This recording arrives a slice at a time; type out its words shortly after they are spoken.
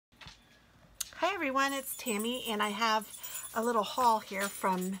Hi everyone, it's Tammy, and I have a little haul here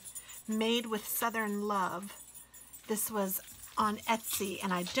from Made with Southern Love. This was on Etsy,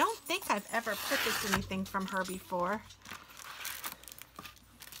 and I don't think I've ever purchased anything from her before.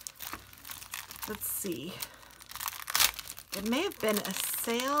 Let's see. It may have been a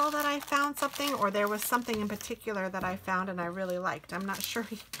sale that I found something, or there was something in particular that I found and I really liked. I'm not sure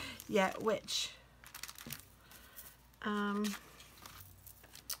yet which.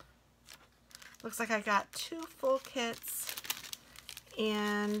 Looks like I got 2 full kits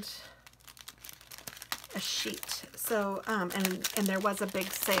and a sheet. So, and there was a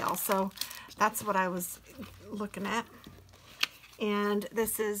big sale. So that's what I was looking at. And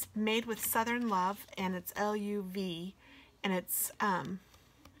this is Made with Southern Love, and it's LUV, and it's on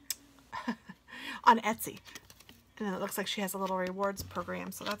Etsy. And then it looks like she has a little rewards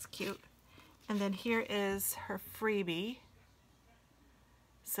program, so that's cute. And then here is her freebie. It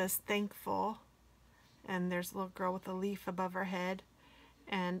says thankful. And there's a little girl with a leaf above her head,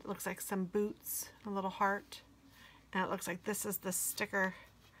 and it looks like some boots, a little heart, and it looks like this is the sticker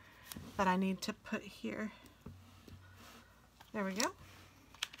that I need to put here. There we go.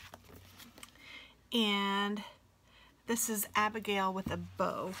 And this is Abigail with a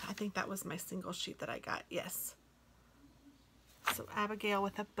bow. I think that was my single sheet that I got. Yes. So Abigail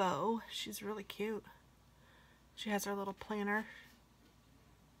with a bow. She's really cute. She has her little planner.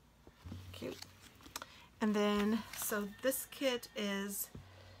 Cute. And then, so this kit is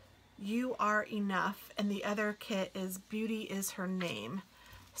You Are Enough, and the other kit is Beauty Is Her Name.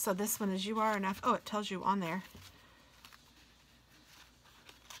 So this one is You Are Enough. Oh, it tells you on there.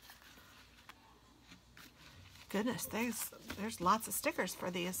 Goodness, there's lots of stickers for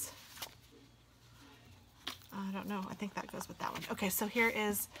these. I don't know. I think that goes with that one. Okay, so here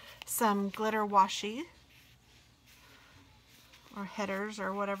is some glitter washi, or headers,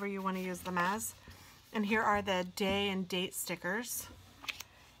 or whatever you want to use them as. And here are the day and date stickers.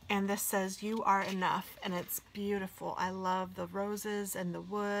 And this says You Are Enough, and it's beautiful. I love the roses and the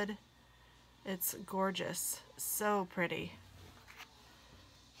wood. It's gorgeous. So pretty.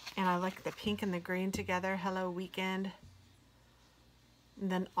 And I like the pink and the green together. Hello Weekend.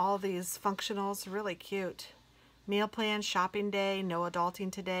 And then all these functionals, really cute. Meal plan, shopping day, no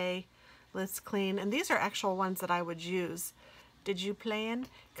adulting today, let's clean. And these are actual ones that I would use. Did you plan?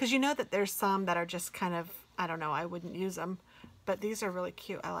 Because you know that there's some that are just kind of, I don't know, I wouldn't use them. But these are really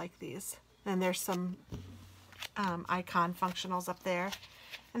cute. I like these. And there's some icon functionals up there.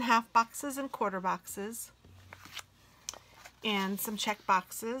 And half boxes and quarter boxes. And some check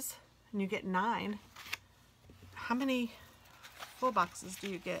boxes. And you get 9. How many full boxes do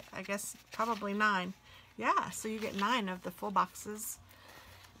you get? I guess probably 9. Yeah, so you get 9 of the full boxes.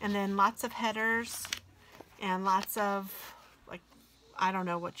 And then lots of headers. And lots of, like, I don't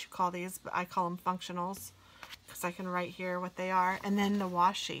know what you call these, but I call them functionals because I can write here what they are. And then the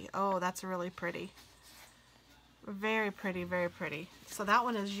washi. Oh, that's really pretty. Very pretty, very pretty. So that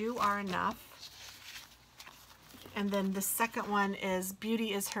one is You Are Enough. And then the second one is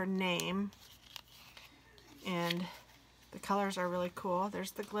Beauty Is Her Name. And the colors are really cool.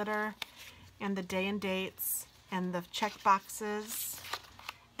 There's the glitter and the day and dates and the check boxes.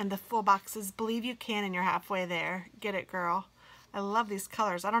 And the full boxes. Believe you can, and you're halfway there. Get it, girl. I love these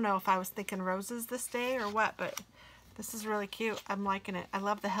colors. I don't know if I was thinking roses this day or what, but this is really cute. I'm liking it. I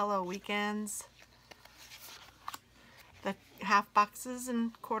love the Hello Weekends. The half boxes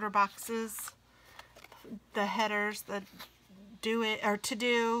and quarter boxes. The headers, the do it, or to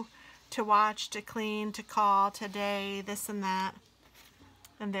do, to watch, to clean, to call, today, this and that.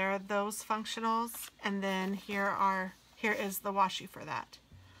 And there are those functionals. And then here is the washi for that.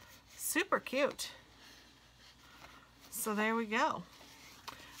 Super cute. So there we go.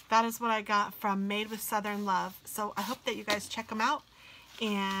 That is what I got from Made with Southern Love. So I hope that you guys check them out.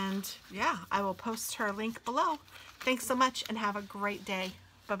 And yeah, I will post her link below. Thanks so much and have a great day.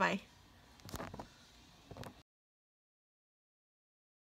 Bye-bye.